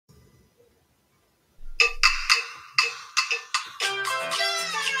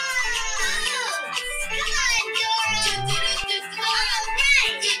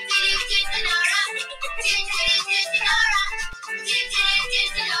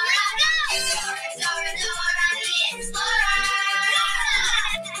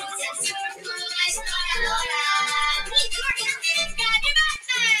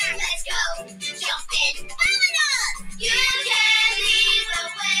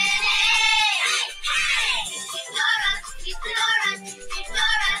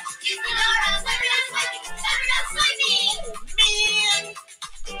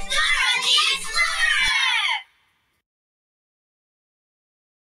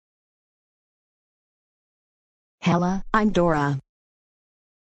Hella, I'm Dora.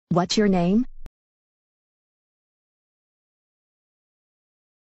 What's your name?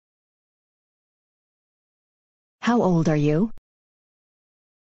 How old are you?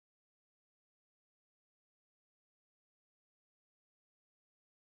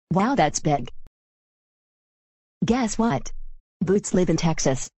 Wow, that's big. Guess what? Boots live in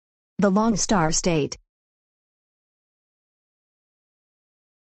Texas, the Lone Star State.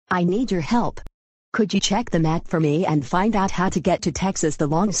 I need your help. Could you check the map for me and find out how to get to Texas, the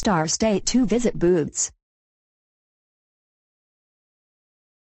Lone Star State, to visit Boots?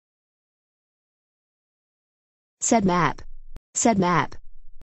 Said map. Said map.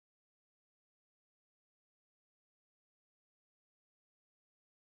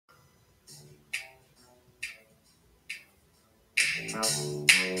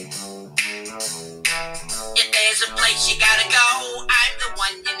 If there's a place you gotta go, I'm the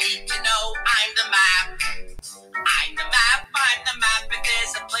one you need to know. I'm the map. I'm the map. I'm the map. If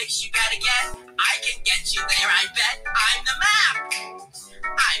there's a place you gotta get, I can get you there, I bet. I'm the map.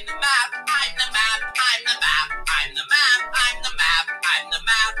 I'm the map. I'm the map. I'm the map. I'm the map. I'm the map. I'm the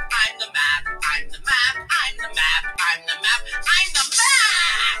map. I'm the map. I'm the map. I'm the map. I'm the map. I'm the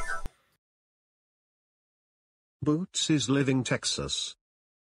map. Boots is living Texas.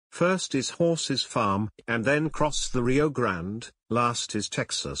 First is Horse's Farm, and then cross the Rio Grande, last is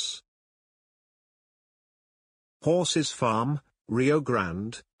Texas. Horse's Farm, Rio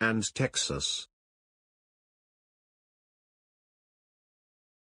Grande, and Texas.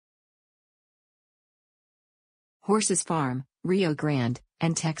 Horse's Farm, Rio Grande,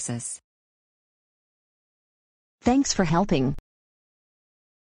 and Texas. Thanks for helping.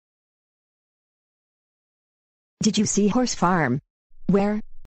 Did you see Horse Farm? Where?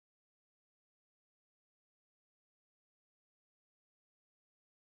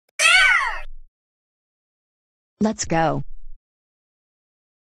 Let's go.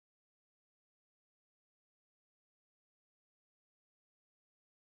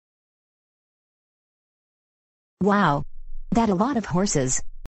 Wow. That a lot of horses.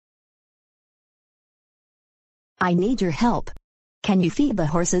 I need your help. Can you feed the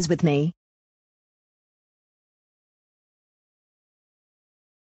horses with me?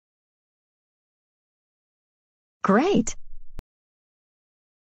 Great.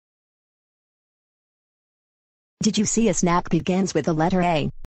 Did you see a snack begins with the letter A?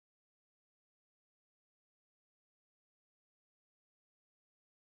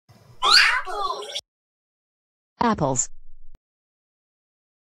 Apples. Apples.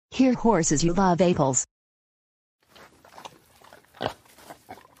 Here, horses, you love apples.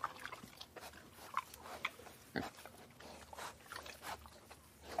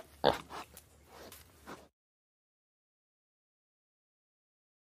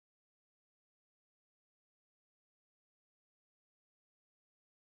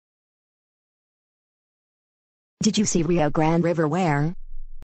 Did you see Rio Grande River where?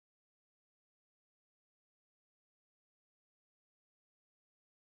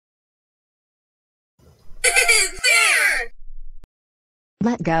 There.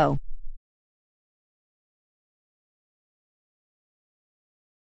 Let go.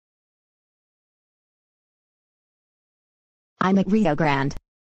 I'm at Rio Grande.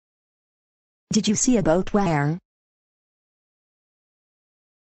 Did you see a boat where?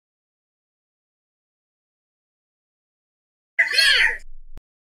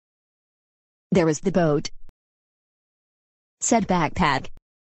 There is the boat. Said backpack.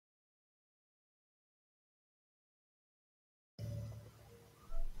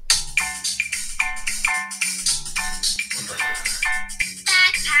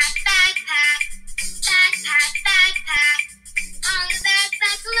 Backpack, backpack, backpack, backpack. On the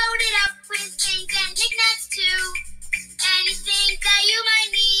backpack, loaded up with things and knickknacks too. Anything that you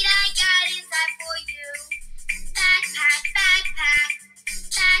might need, I got inside for you. Backpack, backpack,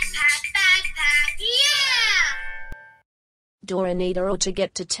 backpack, backpack, yeah! Dora need a row to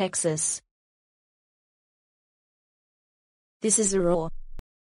get to Texas. This is a row.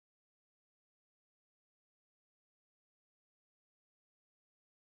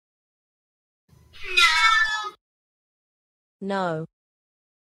 No. No.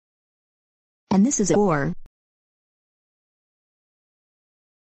 And this is a or.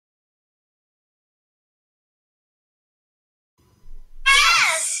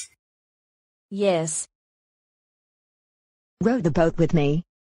 Yes. Yes. Row the boat with me.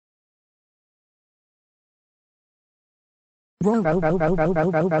 Row, row, row, row, row, row,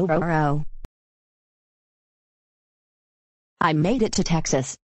 row, row, row, row. I made it to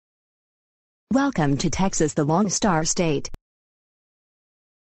Texas. Welcome to Texas, the Lone Star State.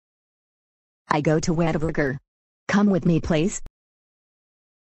 I go to Whataburger. Come with me, please.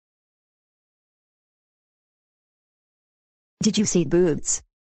 Did you see Boots?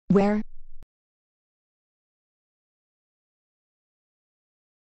 Where?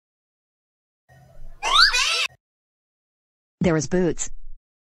 There is Boots.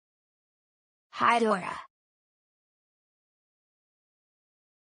 Hi, Dora.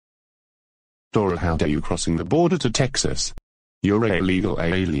 Dora, how dare you crossing the border to Texas? You're an illegal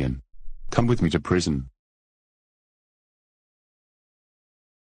alien. Come with me to prison.